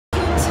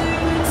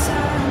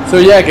So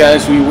yeah,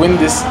 guys, we win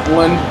this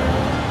one,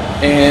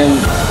 and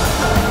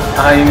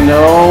I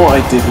know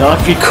I did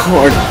not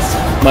record,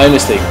 my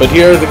mistake, but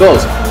here are the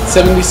goals.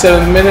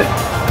 77th minute,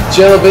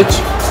 Jelic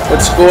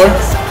would score,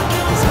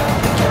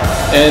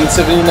 and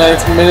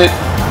 79th minute,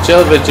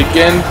 Jelic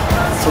again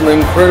from an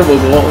incredible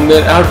goal, and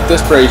then out of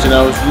desperation,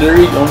 I was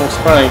literally almost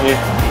crying here.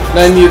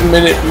 90th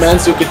minute,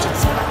 Mandzukic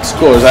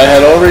scores. I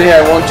had already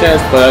had one chance,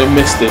 but I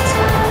missed it.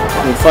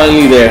 And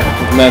finally there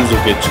with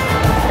Mandzukic.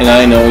 And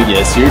I know,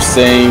 yes, you're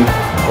saying,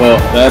 well,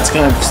 that's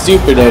kind of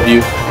stupid of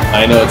you.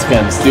 I know it's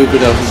kind of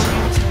stupid of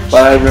you,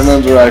 but I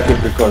remember I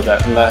could record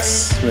that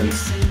last minute.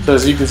 So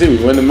as you can see, we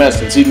win the match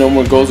and see no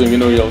more goals and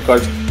no yellow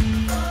cards.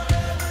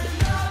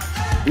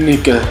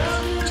 Nika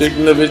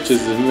Higlights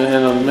is the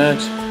man of the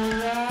match.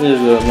 Here's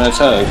the match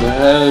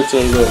highlights.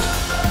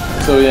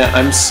 So yeah,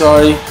 I'm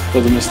sorry for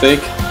the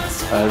mistake.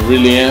 I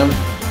really am.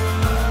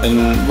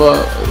 And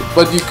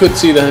but you could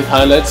see the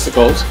highlights, the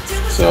goals.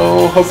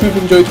 So hope you've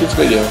enjoyed this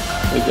video,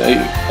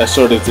 as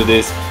short as it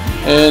is.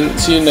 And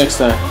see you next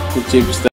time with JP Stuff.